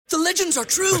The legends are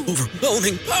true.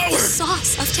 Overwhelming power!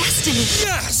 Sauce of destiny.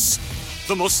 Yes!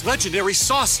 The most legendary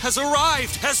sauce has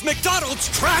arrived as McDonald's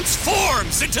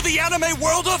transforms into the anime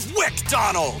world of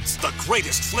WickDonald's. The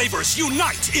greatest flavors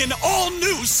unite in all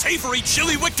new savory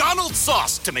chili McDonald's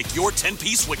sauce to make your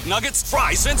 10-piece Wick Nuggets,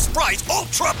 fries, and Sprite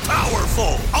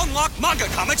ultra-powerful. Unlock manga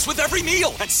comics with every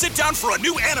meal and sit down for a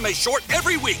new anime short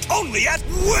every week only at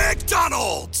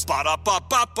WickDonald's.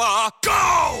 Ba-da-ba-ba-ba,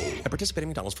 go! At participating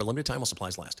McDonald's for a limited time while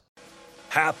supplies last.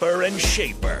 Happer and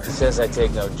Schaefer. Says I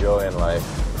take no joy in life.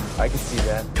 I can see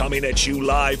that. Coming at you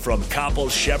live from Coppel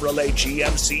Chevrolet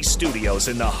GMC Studios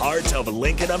in the heart of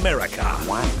Lincoln, America.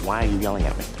 Why are you yelling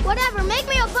at me? Whatever, make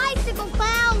me a bicycle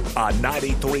clown. On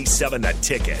 93.7 The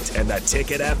Ticket and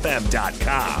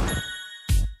theticketfm.com.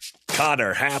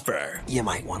 Connor Happer. You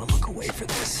might want to look away for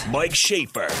this. Mike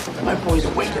Schaefer. My boy's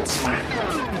awake and smart.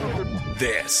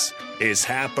 This is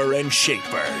Happer and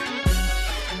Schaefer.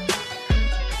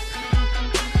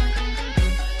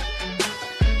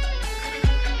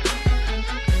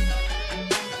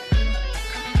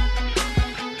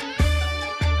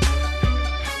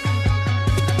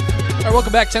 All right,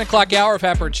 welcome back. 10 o'clock hour of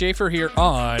Happer and Schaefer here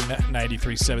on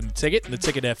 93.7 The Ticket and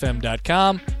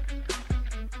theticketfm.com.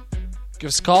 Give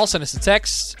us a call. Send us a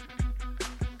text.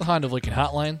 The Honda of Lincoln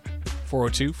hotline,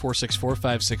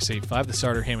 402-464-5685. The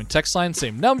Starter Hammond text line,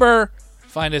 same number.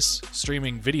 Find us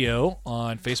streaming video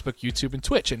on Facebook, YouTube, and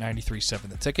Twitch at 93.7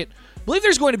 The Ticket. I believe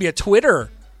there's going to be a Twitter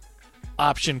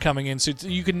option coming in, so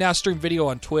you can now stream video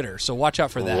on Twitter. So watch out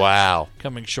for that. Wow.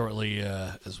 Coming shortly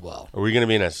as well. Are we going to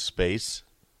be in a space?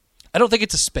 I don't think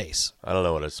it's a space. I don't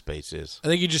know what a space is. I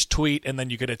think you just tweet and then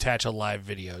you could attach a live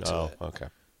video to it. Oh, okay.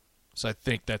 So I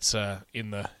think that's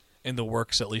in the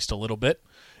works at least a little bit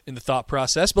in the thought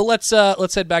process. But let's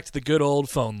head back to the good old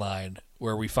phone line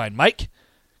where we find Mike.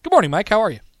 Good morning, Mike. How are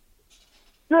you?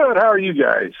 Good. How are you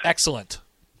guys? Excellent.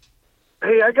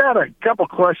 Hey, I got a couple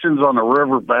questions on the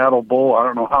River Battle Bowl. I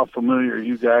don't know how familiar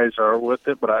you guys are with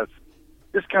it, but I was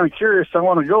just kind of curious. I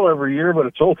want to go every year, but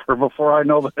it's over before I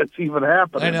know that it's even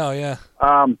happening. I know, yeah.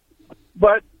 But,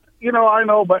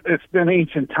 but it's been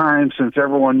ancient times since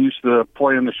everyone used to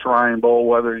play in the Shrine Bowl,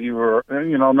 whether you were,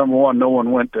 number one, no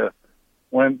one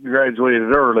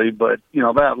graduated early, but,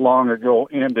 that long ago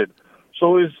ended.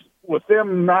 So with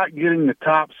them not getting the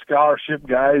top scholarship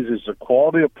guys, is the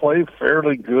quality of play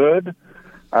fairly good?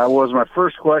 Was my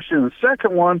first question. The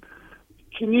second one,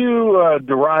 can you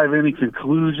derive any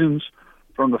conclusions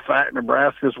from the fact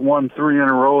Nebraska's won 3 in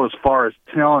a row as far as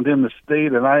talent in the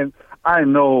state? And I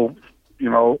know,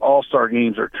 all-star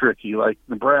games are tricky. Like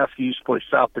Nebraska used to play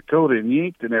South Dakota in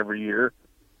Yankton every year.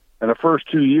 And the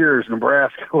first 2 years,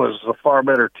 Nebraska was a far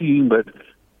better team, but,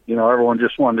 everyone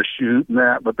just wanted to shoot and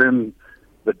that. But then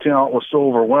the talent was so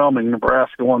overwhelming,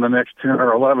 Nebraska won the next 10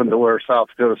 or 11 to where South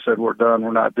Dakota said, we're done,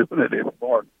 we're not doing it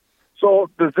anymore. So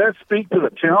does that speak to the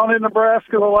talent in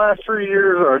Nebraska the last 3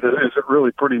 years, or is it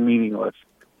really pretty meaningless?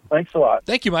 Thanks a lot.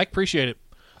 Thank you, Mike. Appreciate it.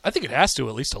 I think it has to,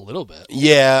 at least a little bit.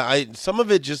 Yeah, some of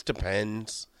it just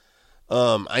depends.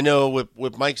 I know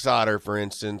with Mike Sauter, for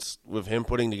instance, with him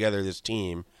putting together this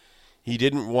team, he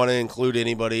didn't want to include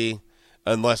anybody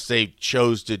unless they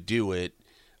chose to do it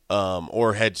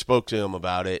or had spoke to him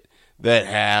about it that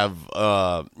have,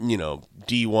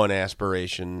 D1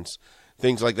 aspirations,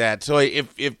 things like that. So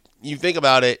if you think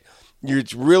about it,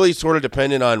 it's really sort of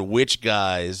dependent on which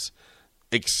guys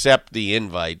accept the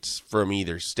invites from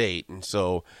either state. And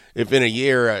so if in a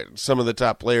year some of the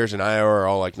top players in Iowa are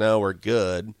all like, no, we're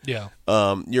good, yeah,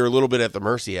 you're a little bit at the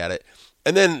mercy at it.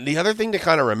 And then the other thing to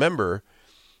kind of remember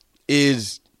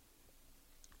is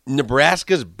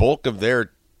Nebraska's bulk of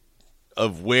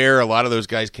where a lot of those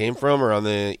guys came from are on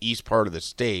the east part of the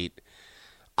state.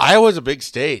 Iowa's a big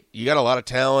state. You got a lot of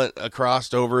talent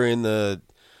across over in the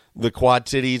Quad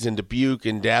Cities and Dubuque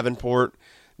and Davenport.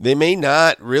 They may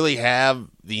not really have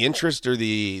the interest or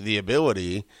the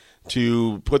ability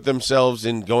to put themselves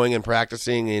in going and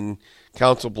practicing in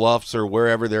Council Bluffs or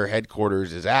wherever their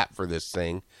headquarters is at for this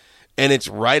thing. And it's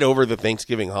right over the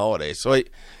Thanksgiving holiday. So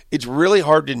it's really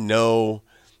hard to know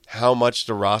how much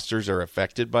the rosters are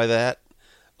affected by that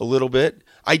a little bit.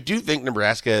 I do think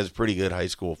Nebraska has pretty good high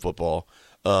school football.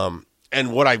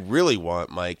 And what I really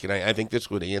want, Mike, and I think this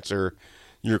would answer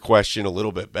your question a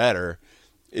little bit better,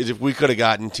 is if we could have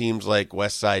gotten teams like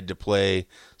Westside to play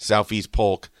Southeast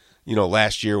Polk,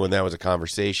 last year when that was a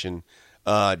conversation,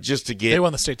 just to get... They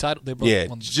won the state title. They both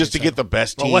won the just to state get the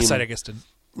best team. Well, Westside, I guess, didn't.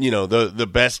 The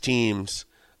best teams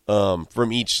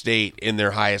from each state in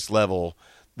their highest level,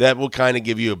 that will kind of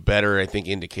give you a better, I think,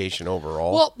 indication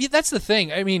overall. Well, yeah, that's the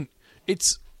thing. I mean,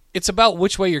 it's it's about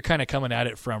which way you're kind of coming at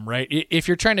it from, right? If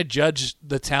you're trying to judge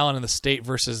the talent in the state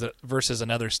versus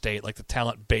another state, like the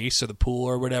talent base or the pool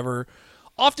or whatever,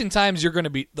 oftentimes you're going to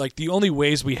be like the only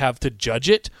ways we have to judge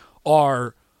it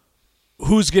are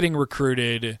who's getting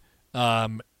recruited. I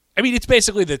mean, it's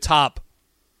basically the top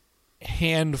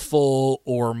handful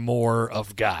or more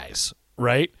of guys,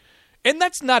 right? And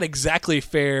that's not exactly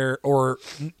fair or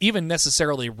even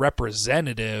necessarily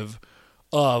representative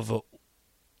of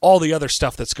all the other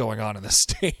stuff that's going on in the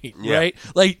state, right?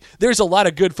 Like, there's a lot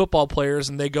of good football players,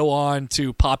 and they go on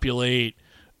to populate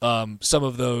some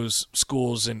of those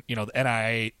schools and, the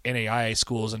NAIA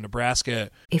schools in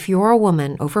Nebraska. If you're a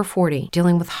woman over 40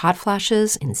 dealing with hot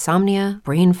flashes, insomnia,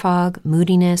 brain fog,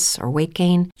 moodiness, or weight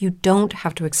gain, you don't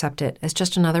have to accept it as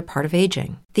just another part of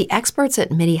aging. The experts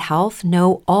at MIDI Health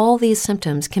know all these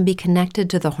symptoms can be connected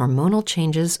to the hormonal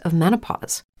changes of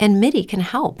menopause. And MIDI can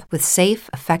help with safe,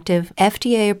 effective,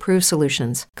 FDA-approved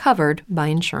solutions covered by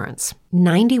insurance.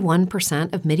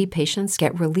 91% of MIDI patients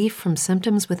get relief from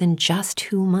symptoms within just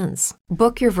 2 months.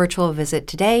 Book your virtual visit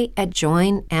today at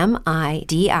joinmidi.com.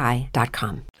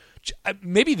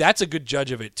 Maybe that's a good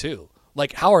judge of it, too.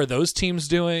 Like, how are those teams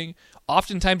doing?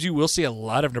 Oftentimes you will see a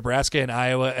lot of Nebraska and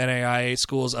Iowa NAIA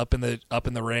schools up in the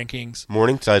rankings.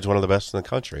 Morningside's one of the best in the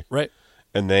country. Right.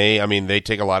 And they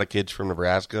take a lot of kids from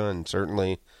Nebraska and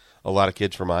certainly a lot of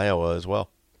kids from Iowa as well.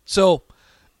 So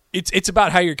it's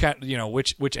about how you're kind of,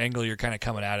 which angle you're kind of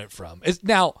coming at it from.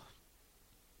 Now,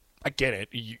 I get it.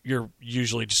 You're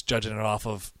usually just judging it off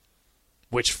of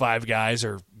which 5 guys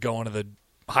are going to the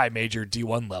high major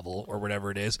D1 level or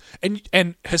whatever it is.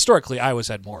 And historically, Iowa's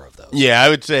had more of those. Yeah, I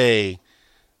would say,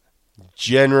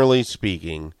 generally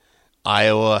speaking,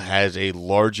 Iowa has a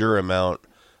larger amount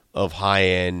of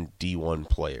high-end D1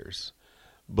 players.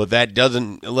 But that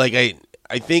doesn't,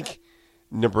 I think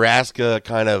Nebraska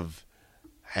kind of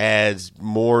has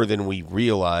more than we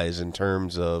realize in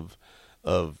terms of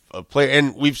player.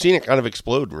 And we've seen it kind of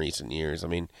explode in recent years. I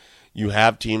mean, you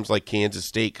have teams like Kansas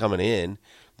State coming in.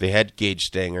 They had Gage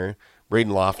Stanger.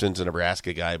 Braden Lofton's a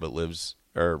Nebraska guy, but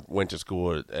went to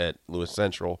school at Lewis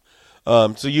Central.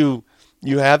 So you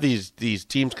have these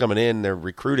teams coming in. They're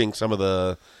recruiting some of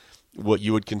the what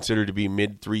you would consider to be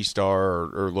mid 3-star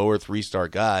or lower 3-star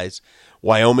guys.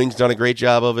 Wyoming's done a great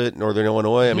job of it. Northern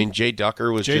Illinois. I mean, Jay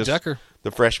Ducker was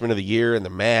the freshman of the year in the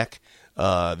MAC.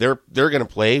 They're going to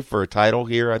play for a title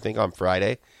here, I think, on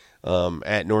Friday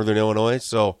at Northern Illinois.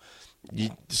 So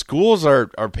schools are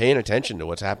paying attention to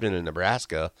what's happening in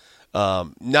Nebraska.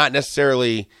 Not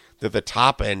necessarily that the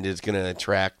top end is going to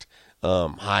attract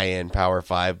high-end Power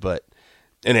 5, and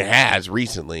it has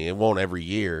recently. It won't every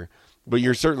year. But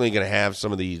you're certainly going to have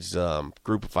some of these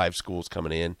Group of 5 schools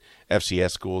coming in,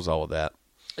 FCS schools, all of that.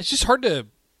 It's just hard to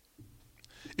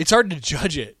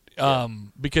judge it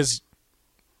because,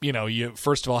 you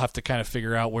first of all have to kind of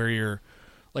figure out where you're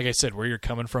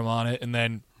coming from on it. And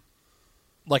then,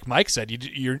 like Mike said,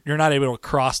 you're not able to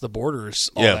cross the borders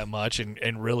all that much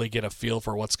and really get a feel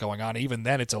for what's going on. Even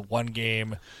then, it's a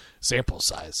one-game sample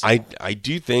size. I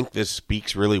do think this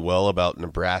speaks really well about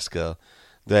Nebraska,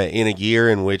 that in a year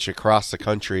in which across the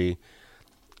country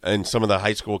and some of the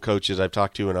high school coaches I've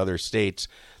talked to in other states,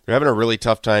 they're having a really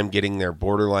tough time getting their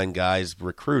borderline guys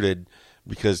recruited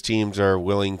because teams are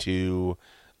willing to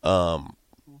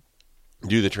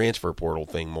do the transfer portal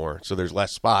thing more. So there's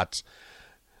less spots.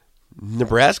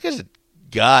 Nebraska's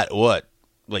got,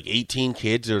 18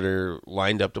 kids that are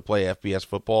lined up to play FBS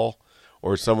football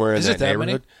or somewhere in that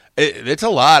neighborhood. It's a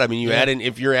lot. I mean,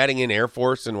 if you're adding in Air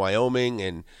Force and Wyoming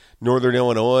and Northern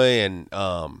Illinois and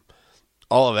all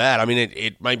of that, I mean,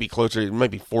 it might be closer. It might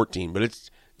be 14, but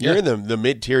you're in the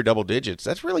mid-tier double digits.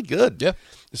 That's really good. Yeah.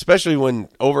 Especially when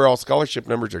overall scholarship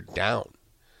numbers are down.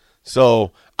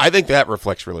 So I think that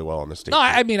reflects really well on the state. No,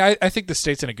 I mean, I think the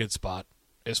state's in a good spot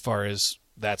as far as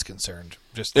that's concerned.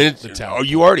 Just the talent.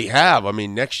 You already have. I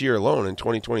mean, next year alone in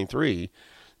 2023,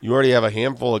 you already have a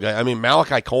handful of guys. I mean,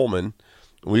 Malachi Coleman,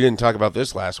 we didn't talk about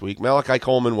this last week. Malachi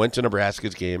Coleman went to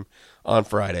Nebraska's game on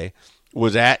Friday,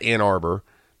 was at Ann Arbor,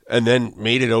 and then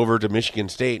made it over to Michigan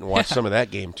State and watched some of that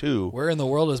game too. Where in the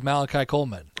world is Malachi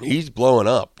Coleman? He's blowing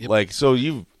up. Yep. So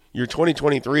your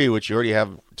 2023, which you already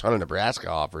have a ton of Nebraska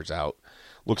offers out,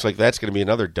 looks like that's going to be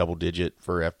another double digit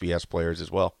for FBS players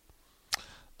as well.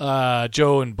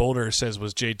 Joe in Boulder says,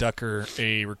 was Jay Ducker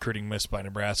a recruiting miss by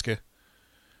Nebraska?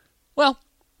 Well,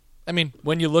 I mean,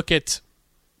 when you look at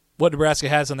what Nebraska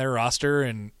has on their roster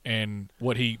and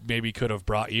what he maybe could have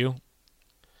brought you,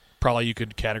 probably you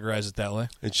could categorize it that way.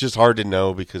 It's just hard to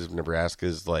know because of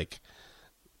Nebraska's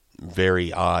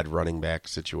very odd running back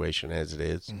situation as it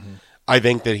is. Mm-hmm. I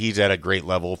think that he's at a great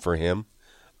level for him.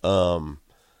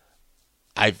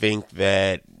 I think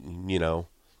that,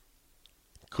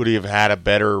 could he have had a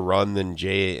better run than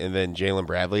Jalen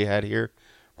Bradley had here?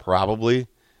 Probably.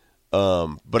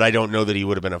 But I don't know that he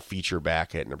would have been a feature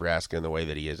back at Nebraska in the way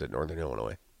that he is at Northern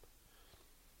Illinois.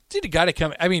 Did a guy to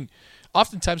come? I mean,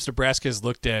 oftentimes Nebraska has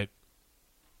looked at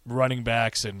running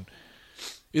backs and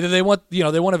either they want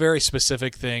a very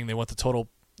specific thing. They want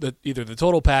either the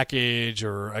total package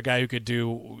or a guy who could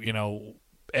do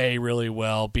A really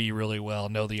well, B really well,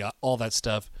 know all that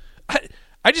stuff.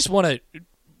 I just want to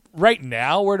right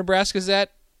now where Nebraska's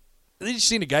at. They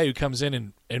just need a guy who comes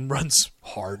in and runs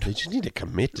hard. They just need to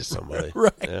commit to somebody,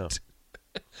 right? Yeah.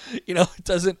 It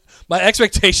doesn't. My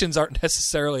expectations aren't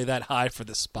necessarily that high for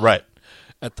this spot, right,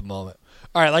 at the moment.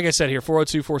 All right, like I said here,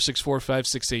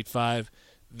 402-464-5685,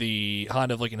 the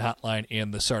Honda of Lincoln hotline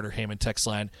and the Sartor Heyman text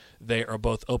line. They are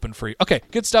both open for you. Okay,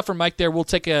 good stuff from Mike there. We'll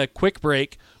take a quick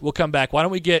break. We'll come back. Why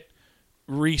don't we get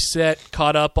reset,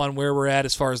 caught up on where we're at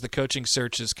as far as the coaching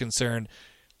search is concerned.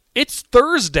 It's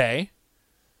Thursday,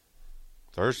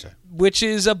 which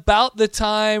is about the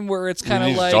time where it's kind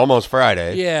of like it's almost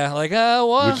Friday. Yeah, like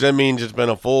what? Which then means it's been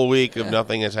a full week of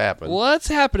nothing has happened. What's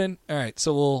happening? All right,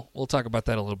 so we'll talk about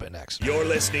that a little bit next. You're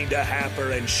listening to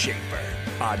Happer and Shaper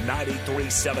on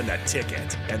 93.7 The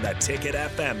Ticket and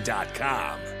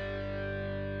theticketfm.com.